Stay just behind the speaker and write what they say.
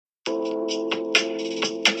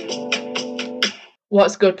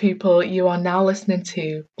What's good, people? You are now listening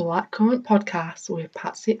to Black Current Podcast with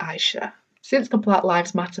Patsy Aisha. Since the Black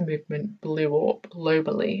Lives Matter movement blew up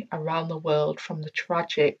globally around the world from the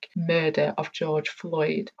tragic murder of George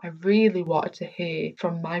Floyd, I really wanted to hear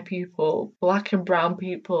from my people, Black and Brown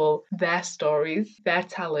people, their stories, their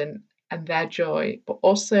talent, and their joy, but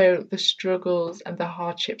also the struggles and the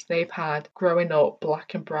hardships they've had growing up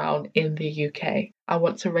Black and Brown in the UK. I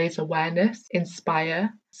want to raise awareness,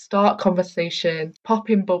 inspire, start conversation, pop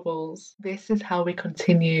in bubbles. This is how we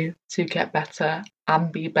continue to get better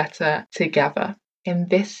and be better together. In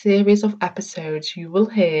this series of episodes, you will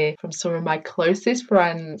hear from some of my closest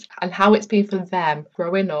friends and how it's been for them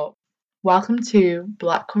growing up. Welcome to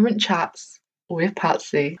Black Current Chats with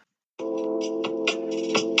Patsy.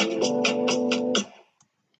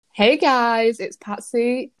 Hey guys, it's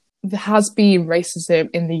Patsy. There has been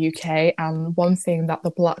racism in the UK, and one thing that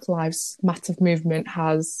the Black Lives Matter movement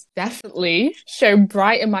has definitely shown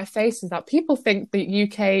bright in my face is that people think the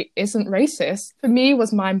UK isn't racist. For me, it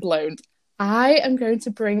was mind blown. I am going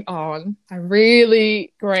to bring on a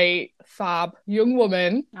really great, fab young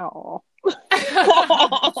woman. Oh.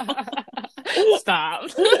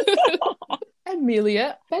 Stop.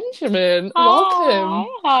 Amelia Benjamin, welcome.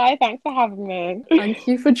 Hi, thanks for having me. Thank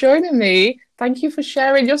you for joining me. Thank you for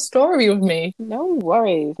sharing your story with me. No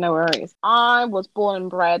worries. I was born and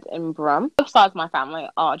bred in Brum. Both sides of my family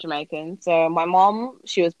are Jamaican. So my mom,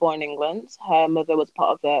 she was born in England. Her mother was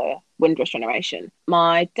part of the Windrush generation.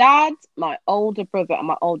 My dad, my older brother, and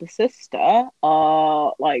my older sister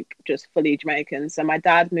are just fully Jamaican. So my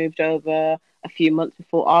dad moved over a few months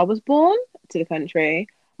before I was born to the country.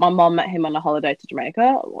 My mom met him on a holiday to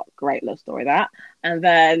Jamaica. What a great love story that. And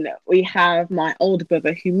then we have my older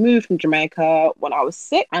brother who moved from Jamaica when I was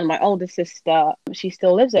 6. And my older sister, she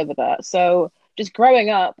still lives over there. So just growing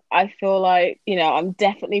up, I feel like, I'm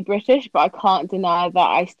definitely British, but I can't deny that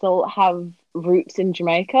I still have roots in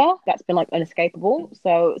Jamaica. That's been unescapable.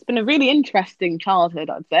 So it's been a really interesting childhood,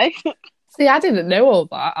 I'd say. See, I didn't know all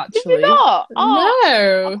that, actually. Did you not?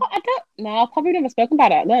 Oh, no. I've probably never spoken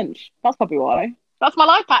about it at lunch. That's probably why. That's my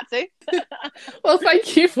life, Patsy. Well,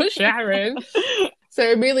 thank you for sharing.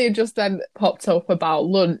 So Amelia just then popped up about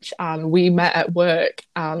lunch, and we met at work,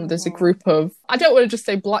 and there's a group of, I don't want to just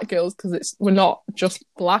say black girls because we're not just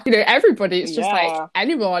black, everybody, it's just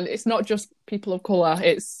anyone. It's not just people of colour,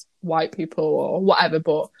 it's white people or whatever,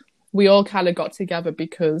 but we all kind of got together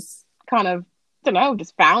because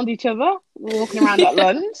just found each other walking around at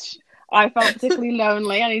lunch. I felt particularly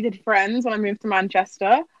lonely. I needed friends when I moved to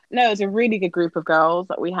Manchester. No, it's a really good group of girls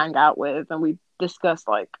that we hang out with, and we discuss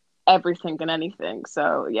everything and anything.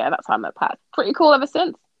 So yeah, that's how I met Pat. Pretty cool ever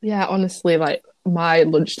since. Yeah, honestly, my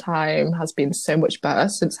lunchtime has been so much better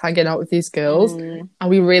since hanging out with these girls. And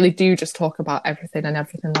we really do just talk about everything and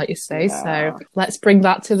everything, like you say. Yeah. So let's bring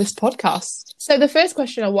that to this podcast. So the first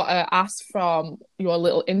question I want to ask from your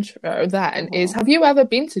little intro then is, have you ever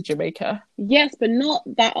been to Jamaica? Yes, but not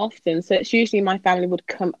that often. So it's usually my family would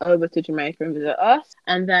come over to Jamaica and visit us.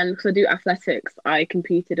 And then, because I do athletics, I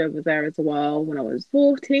competed over there as well when I was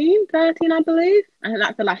 13, I believe. And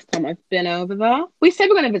that's the last time I've been over there. We said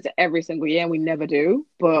we're going to visit every single year, and we never do.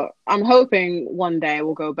 But I'm hoping one day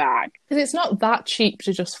we'll go back. Because it's not that cheap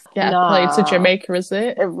to just get a plane to Jamaica, is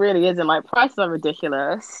it? It really isn't. Prices are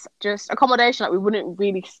ridiculous. Just accommodation, we wouldn't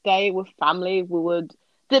really stay with family. We would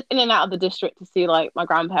dip in and out of the district to see my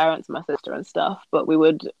grandparents and my sister and stuff, but we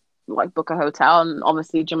would book a hotel. And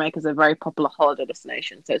obviously Jamaica's a very popular holiday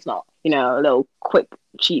destination, so it's not a little quick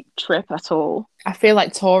cheap trip at all. I feel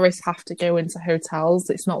like tourists have to go into hotels.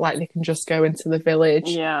 It's not like they can just go into the village.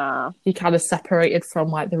 Yeah, you're kind of separated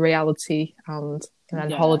from the reality and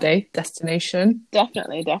holiday destination.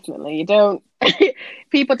 Definitely you don't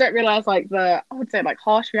people don't realize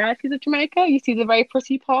harsh realities of Jamaica. You see the very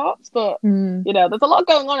pretty parts, but there's a lot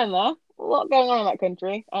going on in there, a lot going on in that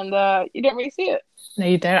country, and you don't really see it. No,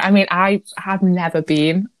 you don't. I mean, I have never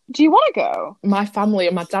been. Do you want to go? My family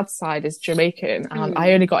on my dad's side is Jamaican, and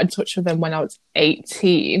I only got in touch with them when I was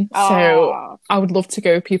 18. So I would love to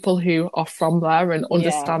go with people who are from there and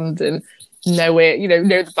understand and know it,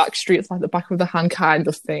 know the back streets like the back of the hand kind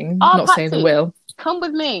of thing. Not Patsy, saying they will. Come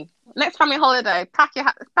with me. Next family holiday, pack your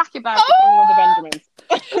bag to come with the Benjamins.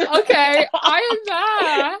 Okay, I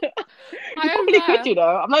am there. You probably could,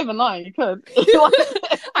 I'm not even lying, you could.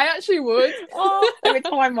 I actually would. Let me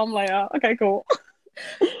tell my mum later. Okay, cool.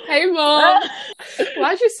 Hey Mom,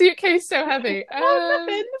 why's your suitcase so heavy?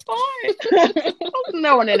 Nothing, it's fine. There's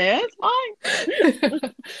no one in here, it's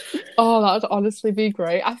fine. Oh, that would honestly be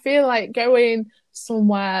great. I feel like going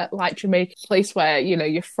somewhere like Jamaica, a place where, you know,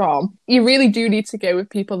 you're from, you really do need to go with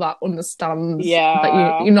people that understands that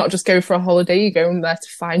Yeah. you're not just going for a holiday, you're going there to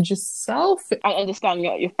find yourself. And understand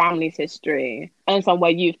your family's history and understand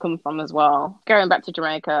where you've come from as well. Going back to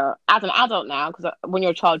Jamaica as an adult now, because when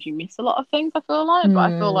you're a child, you miss a lot of things, I feel like. But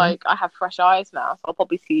I feel like I have fresh eyes now, so I'll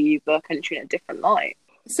probably see the country in a different light.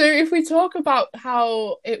 So if we talk about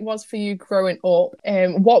how it was for you growing up,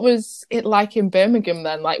 what was it like in Birmingham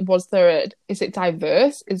then? Like, is it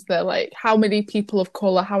diverse? Is there like, how many people of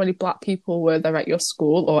colour, how many black people were there at your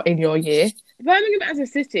school or in your year? Birmingham as a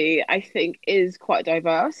city, I think, is quite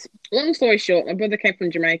diverse. Long story short, my brother came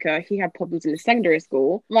from Jamaica. He had problems in his secondary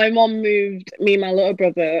school. My mom moved me and my little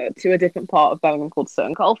brother to a different part of Birmingham called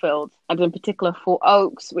Sutton Coldfield, and in particular Fort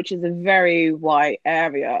Oaks, which is a very white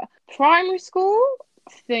area. Primary school,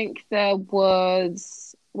 I think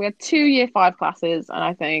we had 2 year 5 classes, and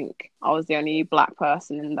I think I was the only black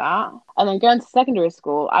person in that. And then going to secondary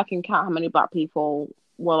school, I can count how many black people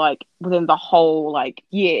were like within the whole like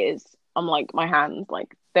years on like my hands.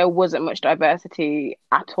 Like there wasn't much diversity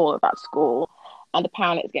at all at that school. And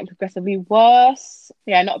apparently it's getting progressively worse.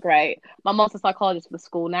 Yeah, not great. My mom's a psychologist for the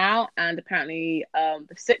school now, and apparently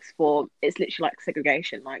the sixth form, it's literally like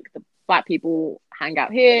segregation. Like the black people hang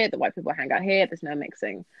out here, the white people hang out here, there's no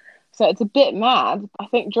mixing. So it's a bit mad. I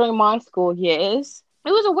think during my school years,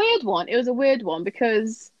 it was a weird one. It was a weird one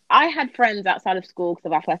because I had friends outside of school because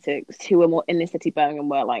of athletics who were more in the city Birmingham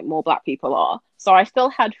where like more black people are. So I still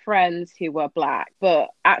had friends who were black, but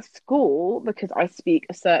at school, because I speak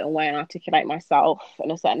a certain way and articulate myself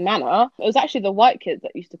in a certain manner, it was actually the white kids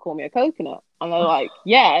that used to call me a coconut. And they're like,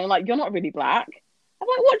 yeah, and like, you're not really black. I'm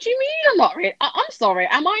like, what do you mean I'm not really? I'm sorry.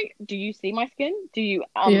 Do you see my skin? Do you?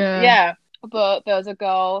 Yeah. But there was a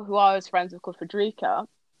girl who I was friends with called Frederica,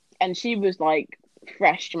 and she was like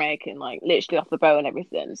fresh Jamaican, like literally off the boat and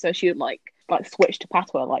everything. So she would like switch to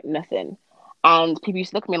patois like nothing. And people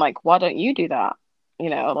used to look at me like, why don't you do that? You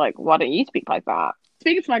know, like, why don't you speak like that?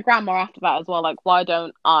 Speaking to my grandma after that as well, like, why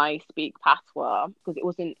don't I speak patois? Because it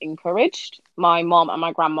wasn't encouraged. My mom and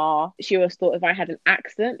my grandma, she always thought if I had an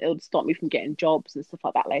accent, it would stop me from getting jobs and stuff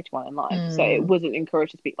like that later on in life. So it wasn't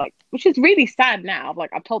encouraged to speak like, which is really sad now.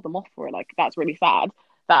 Like, I've told them off for it. Like, that's really sad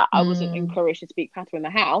that I wasn't encouraged to speak patois in the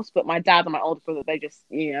house. But my dad and my older brother, they just,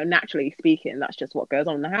 you know, naturally speak it, and that's just what goes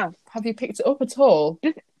on in the house. Have you picked it up at all?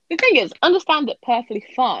 The thing is, understand it perfectly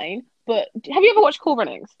fine. But have you ever watched Cool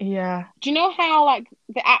Runnings? Yeah. Do you know how like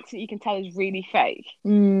the accent you can tell is really fake?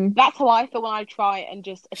 That's how I feel when I try and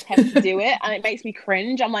just attempt to do it, and it makes me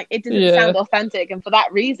cringe. I'm like, it doesn't sound authentic, and for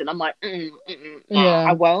that reason, I'm like,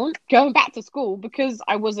 I won't. Going back to school, because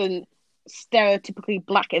I wasn't stereotypically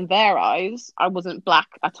black in their eyes, I wasn't black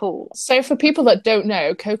at all. So for people that don't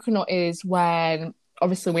know, coconut is when,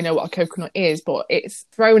 obviously we know what a coconut is, but it's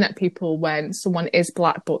thrown at people when someone is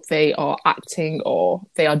black but they are acting, or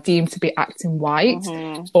they are deemed to be acting white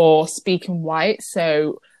or speaking white.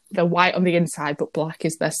 So they're white on the inside but black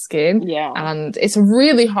is their skin. Yeah. And it's a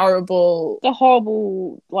really horrible... It's a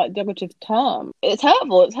horrible, like, derogative term. It's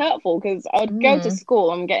hurtful because I would go to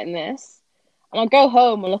school, I'm getting this, and I'd go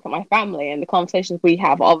home and look at my family, and the conversations we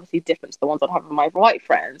have are obviously different to the ones I'd have with my white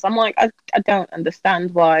friends. I'm like, I don't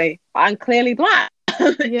understand why I'm clearly black.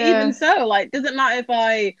 Even so, like, doesn't matter if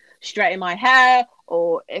I straighten my hair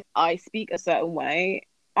or if I speak a certain way,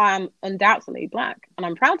 I'm undoubtedly black, and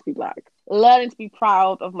I'm proud to be black. Learning to be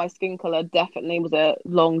proud of my skin colour definitely was a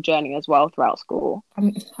long journey as well throughout school.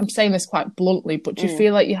 I'm saying this quite bluntly, but do you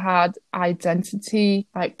feel like you had identity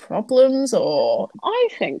like problems, or? I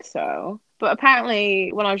think so. But apparently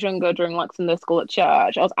when I was younger, during like Sunday school at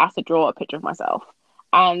church, I was asked to draw a picture of myself.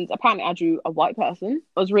 And apparently I drew a white person.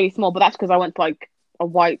 I was really small, but that's because I went to like a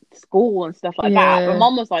white school and stuff like that. My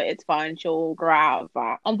mom was like, it's fine, she'll grow out of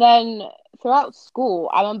that. And then throughout school,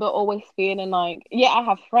 I remember always feeling like, yeah, I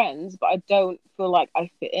have friends, but I don't feel like I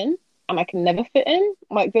fit in, and I can never fit in.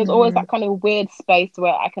 Like there's always that kind of weird space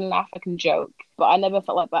where I can laugh, I can joke, but I never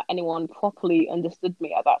felt like that anyone properly understood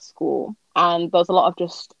me at that school. And there's a lot of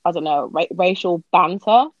just, I don't know, racial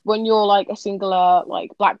banter. When you're like a singular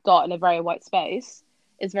like black dot in a very white space,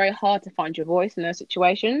 it's very hard to find your voice in those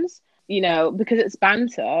situations. You know, because it's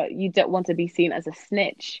banter, you don't want to be seen as a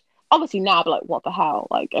snitch. Obviously now I'd be like, what the hell?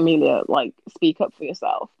 Like, Amelia, like, speak up for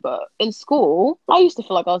yourself. But in school, I used to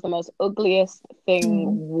feel like I was the most ugliest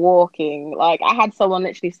thing walking. Like, I had someone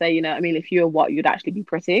literally say, you know, Amelia, if you were white, you'd actually be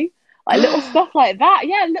pretty. Like, little stuff like that.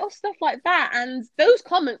 Yeah, little stuff like that. And those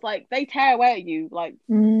comments, like, they tear away at you. Like,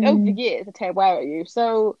 over the years, they tear away at you.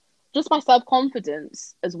 So just my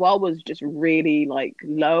self-confidence as well was just really, like,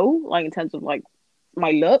 low. Like, in terms of, like,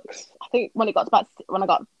 my looks. I think when I got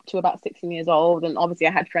to about 16 years old, and obviously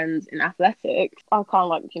I had friends in athletics, I kind of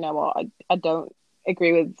like, you know what, I don't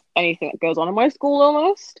agree with anything that goes on in my school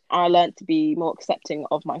almost. I learned to be more accepting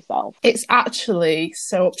of myself. It's actually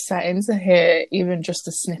so upsetting to hear even just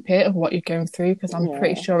a snippet of what you're going through, because I'm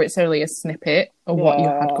pretty sure it's only a snippet of what you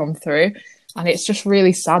had gone through. And it's just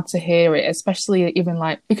really sad to hear it, especially even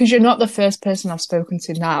like, because you're not the first person I've spoken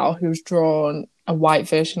to now who's drawn a white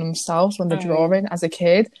version of themselves when they're drawing as a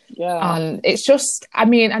kid. Yeah. And it's just, I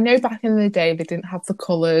mean, I know back in the day they didn't have the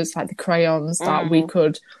colours, like the crayons that we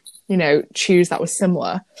could, you know, choose that was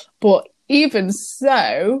similar. But even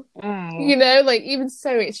so, you know, like even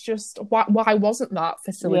so, it's just, why wasn't that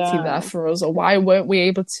facility there for us? Or why weren't we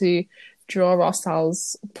able to draw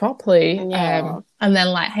ourselves properly? And then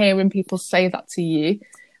like hearing people say that to you,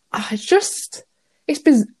 I just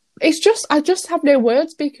have no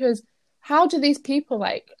words, because how do these people,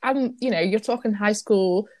 like, you know, you're talking high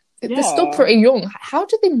school, they're still pretty young. How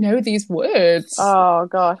do they know these words? Oh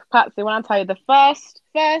gosh, Patsy, when I tell you the first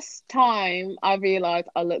time I realised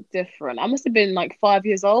I looked different, I must have been like 5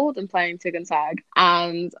 years old and playing tig and tag,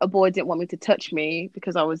 and a boy didn't want me to touch me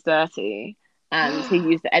because I was dirty, and he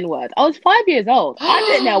used the N-word. I was 5 years old. I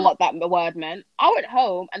didn't know what that word meant. I went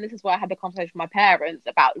home, and this is where I had the conversation with my parents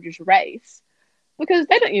about just race, because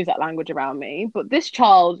they don't use that language around me. But this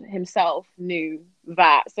child himself knew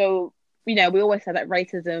that. So, you know, we always say that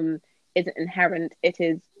racism isn't inherent, it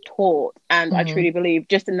is taught. And I truly believe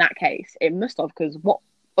just in that case, it must have, because what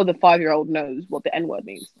other 5-year-old knows what the N-word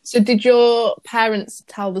means? So did your parents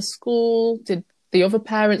tell the school? Did the other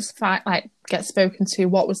parents get spoken to?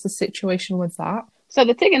 What was the situation with that? So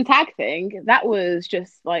the tig and tag thing, that was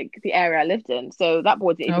just like the area I lived in. So that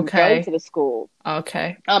boy didn't even go to the school.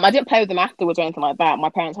 Okay. I didn't play with them afterwards or anything like that. My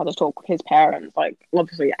parents had to talk with his parents, like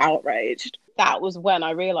obviously outraged. That was when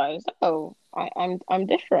I realised, I'm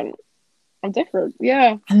different. I'm different.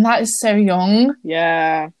 Yeah. And that is so young.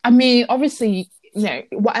 Yeah. I mean, obviously, you know,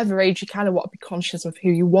 whatever age, you kind of want to be conscious of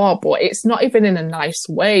who you are, but it's not even in a nice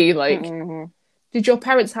way. Like, did your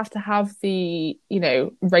parents have to have the, you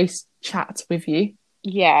know, race chat with you?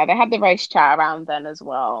 Yeah, they had the race chat around then as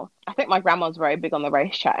well. I think my grandma was very big on the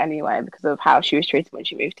race chat anyway, because of how she was treated when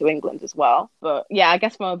she moved to England as well. But yeah, I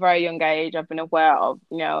guess from a very young age, I've been aware of,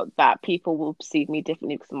 you know, that people will perceive me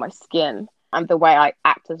differently because of my skin and the way I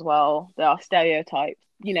act as well. There are stereotypes.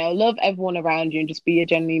 You know, love everyone around you and just be a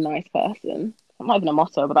genuinely nice person. It's not even a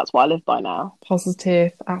motto, but that's what I live by now.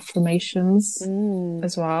 Positive affirmations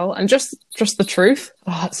as well. And just the truth.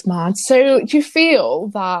 Oh, that's mad. So do you feel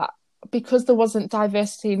that because there wasn't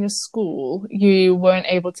diversity in your school, you weren't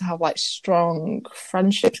able to have like strong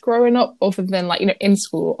friendships growing up, other than like, you know, in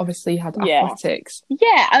school, obviously you had athletics?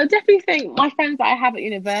 Yeah, I definitely think my friends that I have at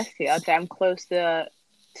university, I'd say I'm closer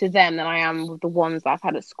to them than I am with the ones that I've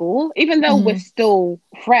had at school. Even though we're still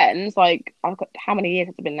friends, like I've got, how many years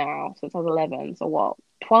has it been now? Since I was 11, so what,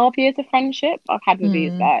 12 years of friendship I've had with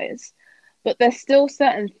these guys. But there's still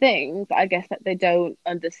certain things, I guess, that they don't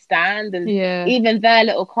understand. And even their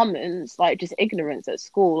little comments, like just ignorance at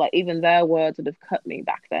school, like even their words would have cut me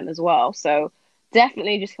back then as well. So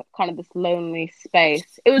definitely just kind of this lonely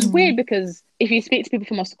space. It was weird because if you speak to people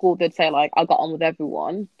from my school, they'd say like, I got on with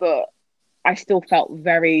everyone, but I still felt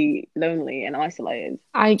very lonely and isolated.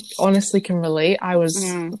 I honestly can relate. I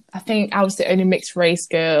think I was the only mixed race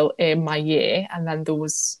girl in my year. And then there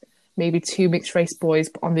was maybe 2 mixed race boys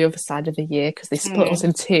on the other side of the year, because they split us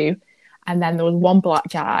in 2. And then there was 1 black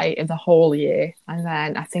guy in the whole year. And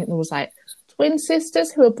then I think there was like twin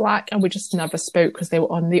sisters who were black, and we just never spoke because they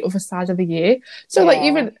were on the other side of the year. So like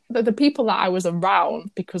even the people that I was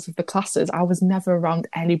around because of the classes, I was never around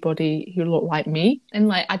anybody who looked like me. And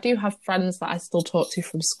like I do have friends that I still talk to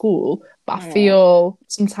from school, but I feel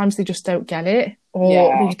sometimes they just don't get it.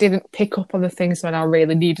 Or they didn't pick up on the things when I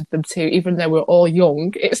really needed them to, even though we're all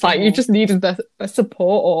young. It's like you just needed the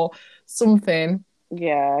support or something.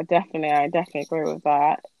 Yeah, definitely. I definitely agree with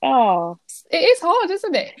that. Oh, it is hard,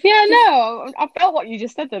 isn't it? Yeah, no, I felt what you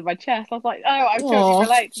just said in my chest. I was like, oh, I totally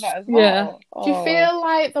relate to that as well. Yeah. Do you feel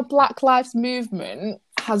like the Black Lives Movement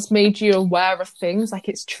has made you aware of things, like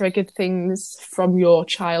it's triggered things from your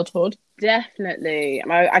childhood? Definitely.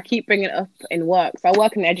 I keep bringing it up in work. So I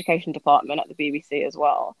work in the education department at the BBC as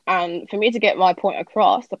well. And for me to get my point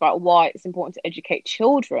across about why it's important to educate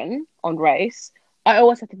children on race, I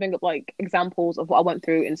always have to bring up like examples of what I went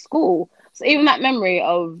through in school. So even that memory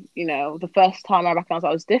of, the first time I recognized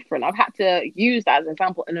I was different, I've had to use that as an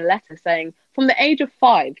example in a letter saying from the age of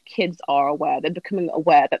 5, kids are aware, they're becoming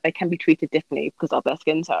aware that they can be treated differently because of their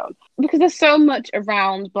skin tone. Because there's so much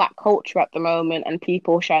around Black culture at the moment and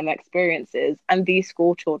people sharing their experiences, and these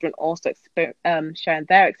school children also sharing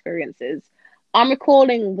their experiences. I'm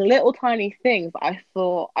recalling little tiny things that I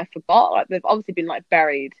thought I forgot. Like they've obviously been like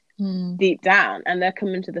buried deep down and they're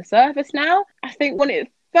coming to the surface now. I think when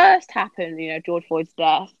it first happened, George Floyd's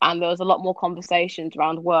death, and there was a lot more conversations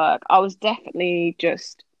around work, I was definitely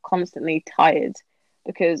just constantly tired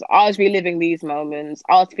because I was reliving these moments.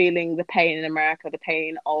 I was feeling the pain in America, the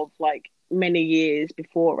pain of like many years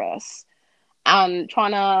before us, and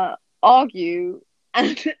trying to argue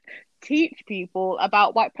and teach people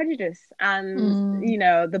about white prejudice and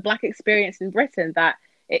the Black experience in Britain, that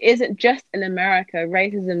it isn't just in America.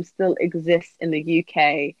 Racism still exists in the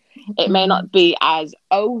UK. It may not be as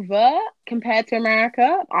overt compared to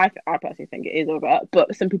America. I personally think it is overt,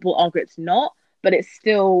 but some people argue it's not, but it's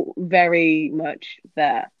still very much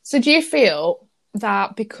there. So do you feel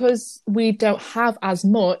that because we don't have as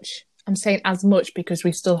much, I'm saying as much because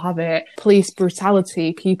we still have it, police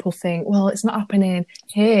brutality, people think, well, it's not happening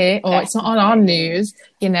here or it's not on our news,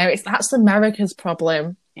 that's America's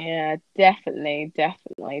problem. Yeah, definitely.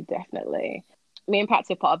 Me and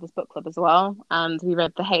Patsy are part of this book club as well, and we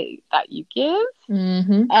read The Hate That You Give.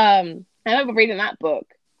 I remember reading that book,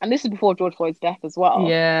 and this is before George Floyd's death as well,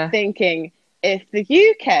 thinking, if the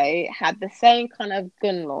UK had the same kind of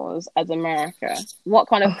gun laws as America, what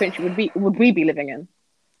kind of country would we be living in?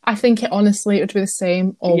 I think it would be the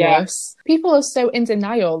same or worse. People are so in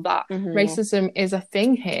denial that racism is a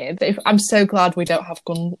thing here. I'm so glad we don't have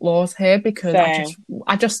gun laws here because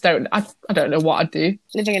I just don't know what I'd do.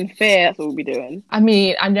 Living in fear, that's what we'd be doing. I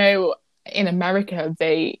mean, I know in America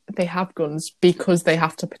they have guns because they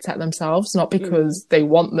have to protect themselves, not because they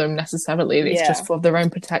want them necessarily. It's just for their own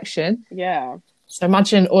protection. Yeah. So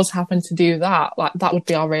imagine us having to do that. Like, that would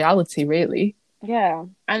be our reality, really. Yeah.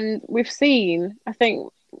 And we've seen, I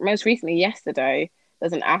think, most recently yesterday,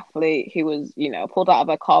 there's an athlete who was, pulled out of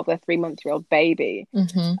a car with a 3-month-old baby,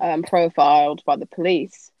 profiled by the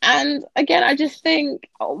police. And again, I just think,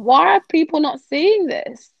 why are people not seeing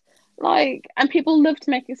this? Like, and people love to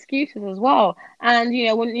make excuses as well. And,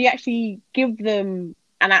 when you actually give them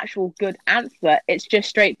an actual good answer, it's just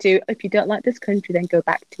straight to, if you don't like this country, then go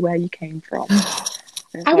back to where you came from.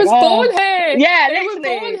 I was born here. Yeah, they were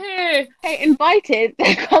born here. Hey, invited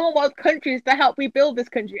the Commonwealth countries to help rebuild this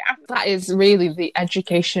country. That is really the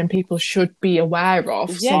education people should be aware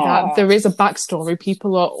of, so that there is a backstory.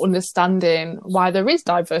 People are understanding why there is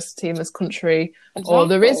diversity in this country, or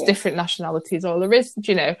there is different nationalities, or there is,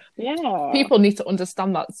 people need to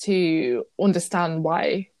understand that to understand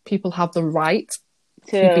why people have the right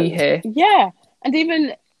to be here. Yeah, and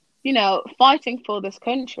even, fighting for this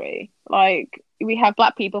country, like, we have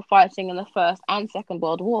Black people fighting in the First and Second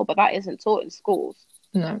World War, but that isn't taught in schools.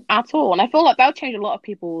 No. At all. And I feel like that'll change a lot of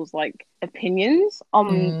people's, like, opinions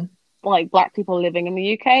on, like, Black people living in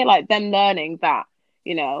the UK. Like, them learning that,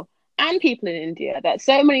 and people in India, that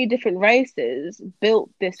so many different races built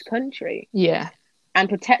this country. Yeah. And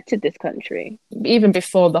protected this country. Even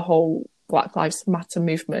before the whole Black Lives Matter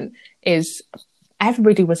movement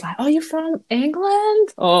everybody was like, oh, you're from England?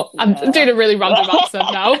 Or I'm doing a really random accent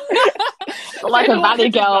now. Like a Valley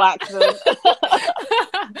Girl accent.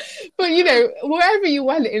 But, wherever you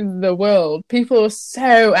went in the world, people were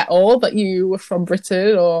so at all that you were from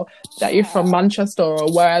Britain or that you're from Manchester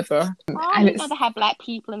or wherever. I didn't know they had Black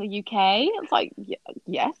people in the UK. It's like,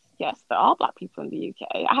 yes, there are Black people in the UK.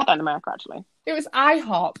 I had that in America, actually. It was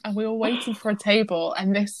IHOP and we were waiting for a table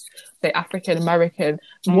and the African-American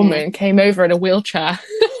woman came over in a wheelchair.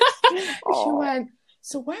 And she went,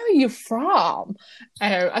 so where are you from?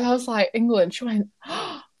 And I was like, England. She went,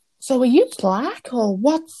 so are you Black or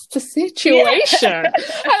what's the situation? And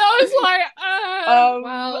I was like,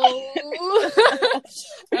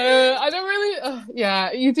 I don't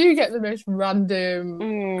really, you do get the most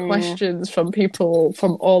random questions from people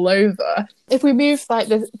from all over. If we move like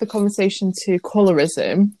the conversation to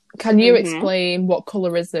colorism, can you explain what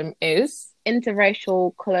colorism is?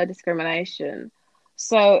 Interracial colour discrimination.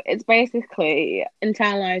 So it's basically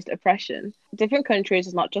internalized oppression. Different countries,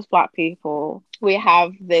 it's not just Black people. We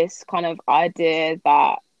have this kind of idea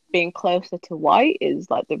that being closer to white is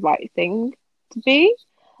like the right thing to be.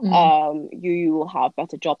 You will have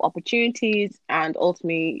better job opportunities and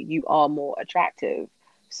ultimately you are more attractive.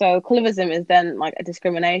 So colorism is then like a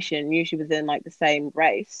discrimination, usually within like the same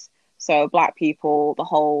race. So Black people, the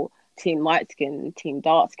whole team light skin, team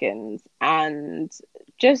dark skins, and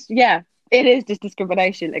just yeah, it is just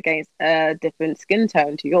discrimination against a different skin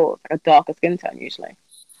tone to yours, like a darker skin tone usually.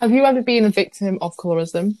 Have you ever been a victim of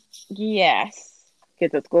colorism? Yes,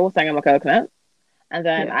 kids at school saying I'm a coconut. And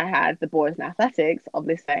then Yeah. I had the boys in athletics,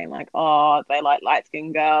 obviously saying like, oh, they like light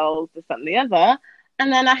skinned girls, this and the other.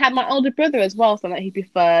 And then I had my older brother as well, saying that he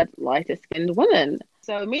preferred lighter skinned women.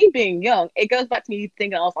 So me being young, it goes back to me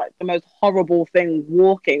thinking I was like the most horrible thing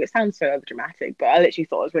walking. It sounds so overdramatic, but I literally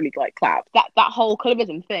thought it was really like clout. That whole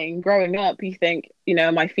colorism thing, growing up, you think, you know,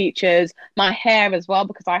 my features, my hair as well,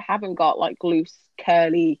 because I haven't got like loose,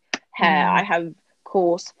 curly hair. I have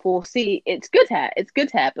coarse 4C. It's good hair. It's good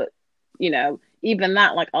hair, but you know, even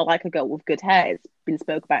that, like, I like a girl with good hair. It's been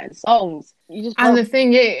spoke about in songs. And the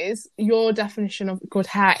thing is, your definition of good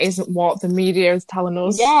hair isn't what the media is telling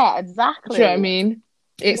us. Yeah, exactly. Do you know what I mean?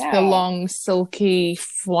 It's the long, silky,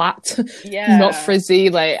 flat, not frizzy.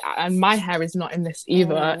 Like, and my hair is not in this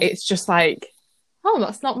either. It's just like, oh,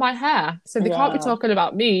 that's not my hair. So they can't be talking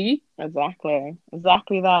about me. Exactly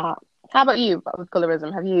that. How about you with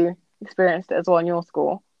colorism? Have you experienced it as well in your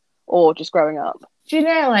school, or just growing up? Do you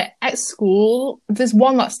know, like at school, there's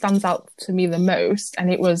one that stands out to me the most,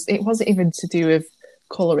 and it wasn't even to do with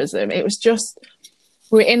colorism. It was just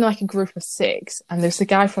we were in like a group of 6, and there's a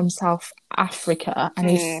guy from South Africa,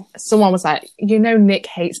 and someone was like, you know, Nick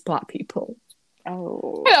hates black people.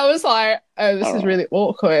 Oh. And I was like, oh, this is really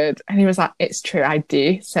awkward. And he was like, it's true, I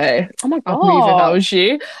do. So oh my God. I'll move if I was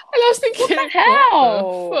you. And I was thinking, what the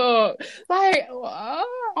hell? What the fuck? Like, what?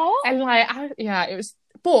 Oh. And like, it was,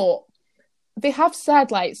 but they have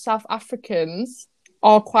said like South Africans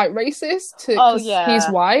are quite racist to he's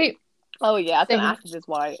white. Oh yeah, I think Africa is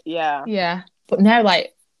white. Yeah. Yeah. But now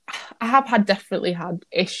like I have definitely had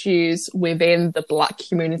issues within the black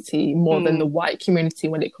community more than the white community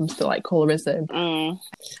when it comes to like colorism.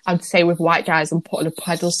 I'd say with white guys I'm put on a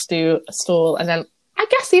pedestal, and then I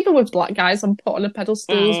guess even with black guys I'm put on a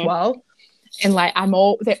pedestal as well. And like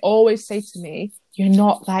they always say to me, you're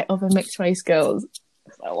not like other mixed race girls.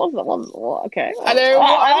 What? Okay. I know.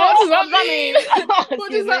 What does that mean?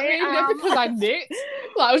 What does that mean? No, because I knit.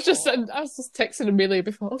 Like, I was just texting Amelia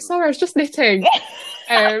before. Oh, sorry, I was just knitting.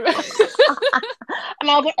 And I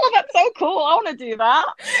was like, oh, that's so cool. I want to do that.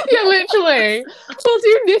 Yeah, literally. We'll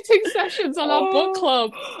do knitting sessions on our book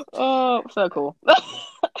club. Oh, so cool.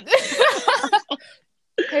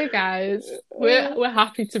 Hey guys, we're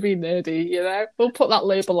happy to be nerdy, you know? We'll put that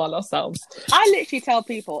label on ourselves. I literally tell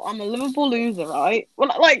people I'm a livable loser, right?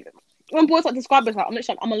 Well, like when boys like describe us, I'm literally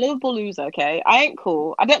like, I'm a livable loser, okay? I ain't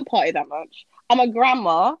cool. I don't party that much. I'm a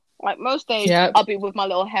grandma. Like most days, I'll be with my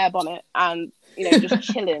little hair bonnet and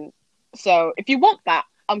just chilling. So if you want that,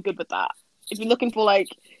 I'm good with that. If you're looking for like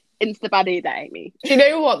insta baddie, that ain't me. Do you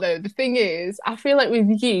know what though? The thing is, I feel like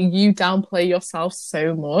with you downplay yourself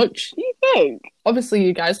so much. Do you think? Obviously,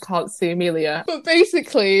 you guys can't see Amelia, but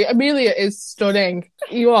basically, Amelia is stunning.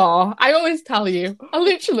 You are. I always tell you.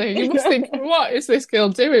 You must think, what is this girl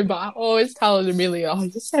doing? But I always tell Amelia, oh,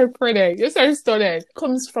 you're so pretty. You're so stunning. It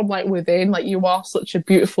comes from like within. Like you are such a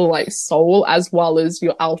beautiful like soul as well as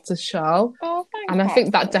your outer shell. Oh, thanks. And I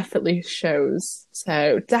think that definitely shows.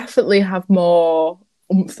 So definitely have more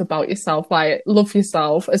oomph about yourself. Like love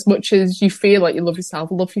yourself as much as you feel like you love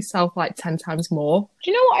yourself like 10 times more.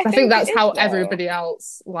 Do you know what I think that's how everybody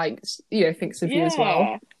else thinks of you as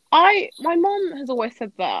well. My mom has always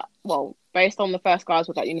said that, well, based on the first guys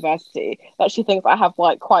with at university, that she thinks I have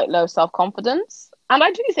like quite low self-confidence, and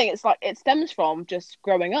I do think it's like it stems from just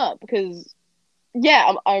growing up, because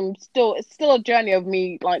it's still a journey of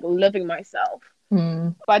me like loving myself.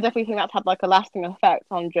 But I definitely think that's had like a lasting effect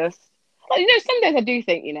on just like, some days I do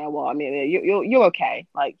think, you know what, Amelia, you're okay.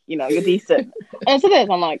 Like, you're decent. And some days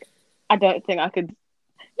I'm like, I don't think I could,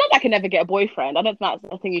 not that I could never get a boyfriend. I don't think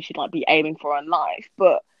that's a thing you should like be aiming for in life.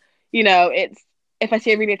 But, it's, if I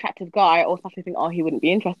see a really attractive guy, I also have to think, oh, he wouldn't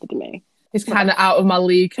be interested in me. It's kind of out of my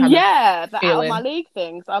league. The out of my league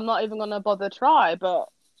thing. So I'm not even going to bother try. But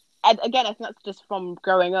again, I think that's just from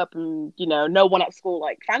growing up and, no one at school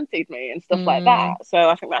like fancied me and stuff like that. So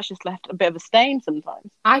I think that's just left a bit of a stain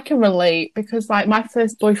sometimes. I can relate because like my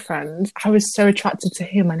first boyfriend, I was so attracted to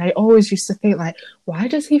him, and I always used to think like, why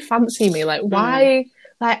does he fancy me? Like, why?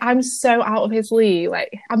 Like, I'm so out of his league.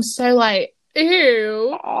 Like, I'm so like,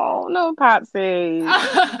 ew. Oh, no, Patsy.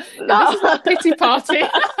 This is not a pity party.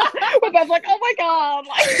 We're both like, oh my God.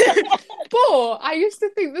 But I used to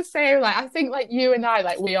think the same. Like, I think like you and I,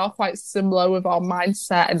 like we are quite similar with our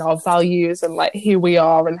mindset and our values and like who we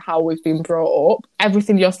are and how we've been brought up.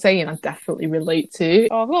 Everything you're saying, I definitely relate to.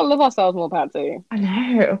 Oh, we've got to love ourselves more, Patsy. I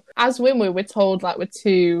know. As women, we're told like we're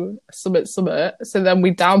too summit, so then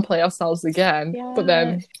we downplay ourselves again. Yeah. But then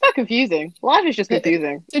it's so confusing. Life is just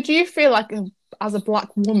confusing. Did you feel like as a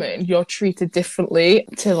black woman, you're treated differently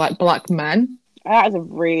to like black men? That is a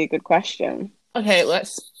really good question. Okay,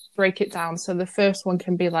 let's break it down. So the first one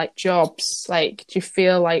can be like jobs. Like, do you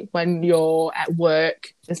feel like when you're at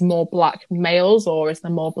work, there's more black males or is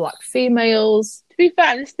there more black females? To be fair,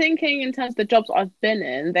 I'm just thinking in terms of the jobs I've been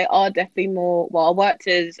in, they are definitely more. Well, I worked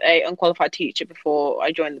as a unqualified teacher before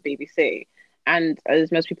I joined the BBC, and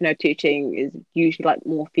as most people know, teaching is usually like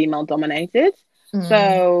more female dominated.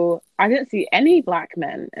 So I didn't see any black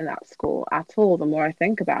men in that school at all. The more I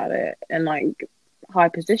think about it, in like high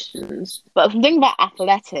positions. But if you think about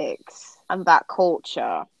athletics and that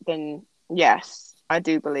culture, then yes, I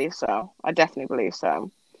do believe so. I definitely believe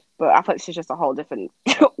so. But athletics is just a whole different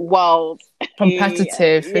world.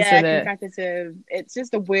 Competitive, isn't it? Competitive. It's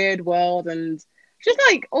just a weird world, and just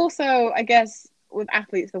like also, I guess, with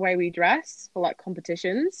athletes, the way we dress for like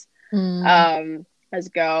competitions. As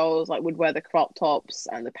girls, like would wear the crop tops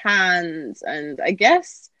and the pants, and I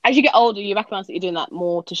guess as you get older, you recognize that you're doing that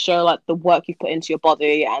more to show like the work you've put into your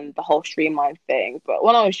body and the whole streamline thing. But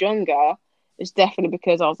when I was younger, it's definitely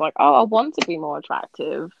because I was like, oh, I want to be more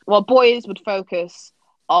attractive. Well, boys would focus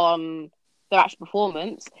on their actual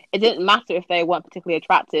performance. It didn't matter if they weren't particularly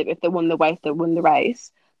attractive, if they won the race, they won the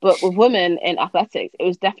race. But with women in athletics, it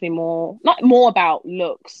was definitely not more about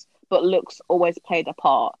looks, but looks always played a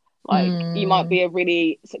part. Like, you might be a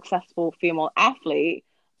really successful female athlete,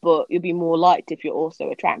 but you'll be more liked if you're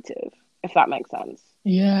also attractive, if that makes sense.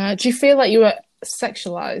 Yeah. Do you feel like you were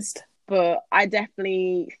sexualized? But I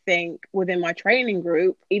definitely think within my training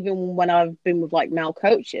group, even when I've been with like male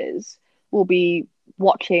coaches, we'll be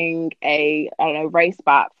watching race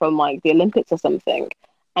back from like the Olympics or something.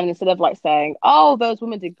 And instead of like saying, oh, those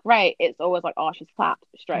women did great, it's always like, oh, she's fat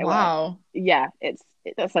straight away. Wow. Yeah, it's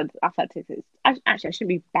athletics. I shouldn't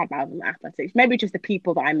be bad mouthing athletics. Maybe just the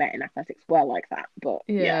people that I met in athletics were like that. But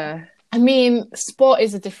yeah. I mean, sport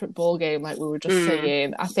is a different ballgame, like we were just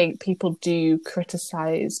saying. I think people do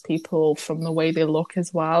criticise people from the way they look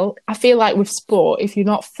as well. I feel like with sport, if you're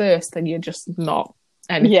not first, then you're just not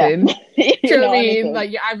anything. Yeah. Do you know what I mean?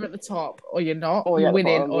 Like, you're either at the top or you're not. Or you're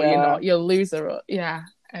winning bottom, or you're not. You're a loser. Yeah,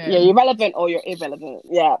 you're relevant or you're irrelevant.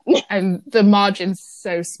 Yeah. And the margin's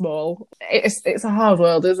so small. It's a hard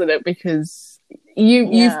world, isn't it? Because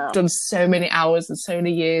you've done so many hours and so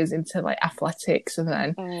many years into like athletics, and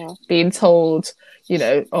then being told, you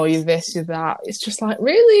know, oh, you're this, you're that. It's just like,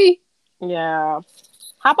 really? Yeah.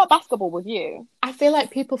 How about basketball with you? I feel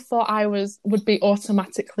like people thought I would be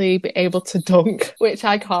automatically be able to dunk, which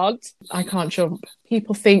I can't. I can't jump.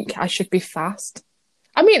 People think I should be fast.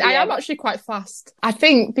 I mean, I am actually quite fast. I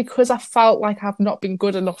think because I felt like I've not been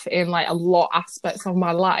good enough in like a lot of aspects of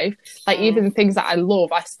my life, like even things that I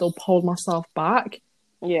love, I still pulled myself back.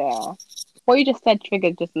 Yeah. What you just said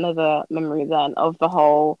triggered just another memory then of the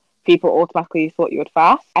whole people automatically thought you were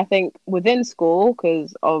fast. I think within school,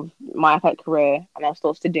 because of my athletic career and I was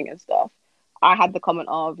still studying and stuff, I had the comment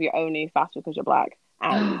of you're only fast because you're black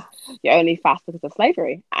and you're only fast because of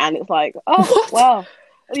slavery. And it's like, oh, what? Well,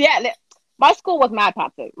 yeah. My school was mad,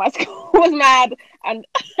 Patrick. My school was mad. And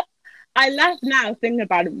I laugh now thinking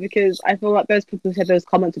about it because I feel like those people who said those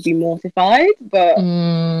comments would be mortified. But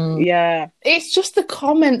yeah. It's just the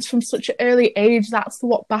comments from such an early age. That's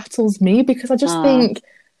what battles me, because I just think,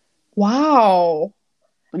 wow.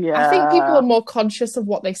 Yeah. I think people are more conscious of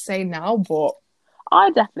what they say now, but I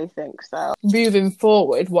definitely think so. Moving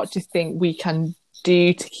forward, what do you think we can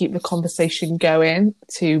do to keep the conversation going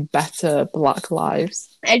to better Black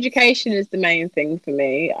lives? Education is the main thing for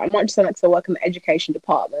me. I'm not just saying that because I work in the education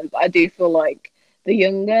department, but I do feel like the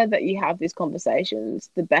younger that you have these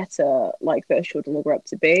conversations, the better like those children will grow up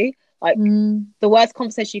to be. Like the worst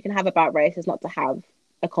conversation you can have about race is not to have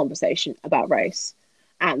a conversation about race,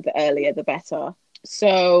 and the earlier the better.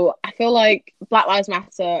 So I feel like Black Lives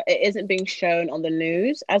Matter, it isn't being shown on the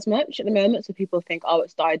news as much at the moment. So people think, oh,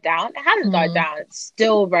 it's died down. It hasn't died down. It's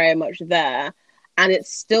still very much there. And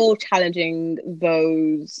it's still challenging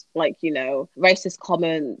those, like, you know, racist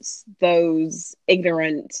comments, those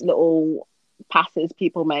ignorant little passes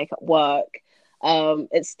people make at work.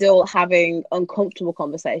 It's still having uncomfortable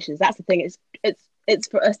conversations. That's the thing. It's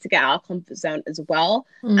for us to get out of our comfort zone as well.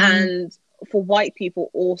 And for white people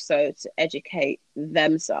also to educate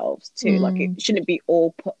themselves too. Like it shouldn't be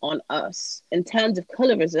all put on us. In terms of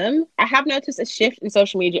colorism, I have noticed a shift in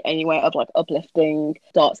social media anyway of like uplifting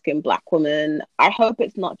dark-skinned Black women. I hope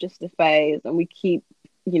it's not just a phase and we keep,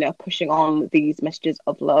 pushing on these messages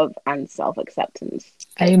of love and self-acceptance.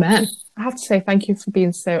 Amen. I have to say thank you for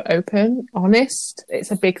being so open, honest.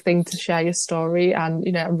 It's a big thing to share your story, and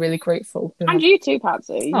I'm really grateful. And you too,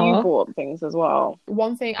 Patsy. You brought things as well.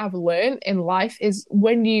 One thing I've learned in life is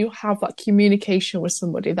when you have that communication with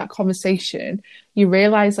somebody, that conversation, you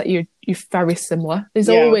realise that you're very similar. There's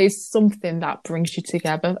always something that brings you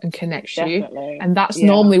together and connects you. And that's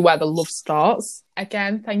normally where the love starts.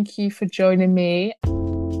 Again, thank you for joining me.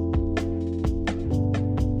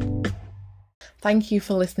 Thank you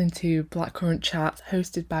for listening to Blackcurrant Chat,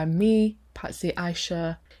 hosted by me, Patsy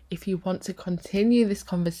Aisha. If you want to continue this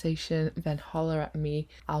conversation, then holler at me.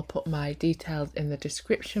 I'll put my details in the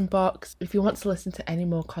description box. If you want to listen to any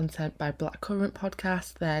more content by Blackcurrant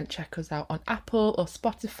Podcast, then check us out on Apple or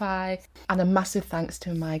Spotify. And a massive thanks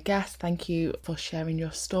to my guest. Thank you for sharing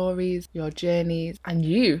your stories, your journeys, and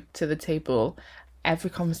you to the table.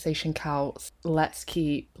 Every conversation counts. Let's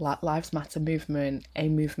keep Black Lives Matter movement a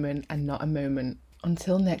movement and not a moment.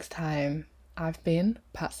 Until next time, I've been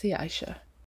Patsy Aisha.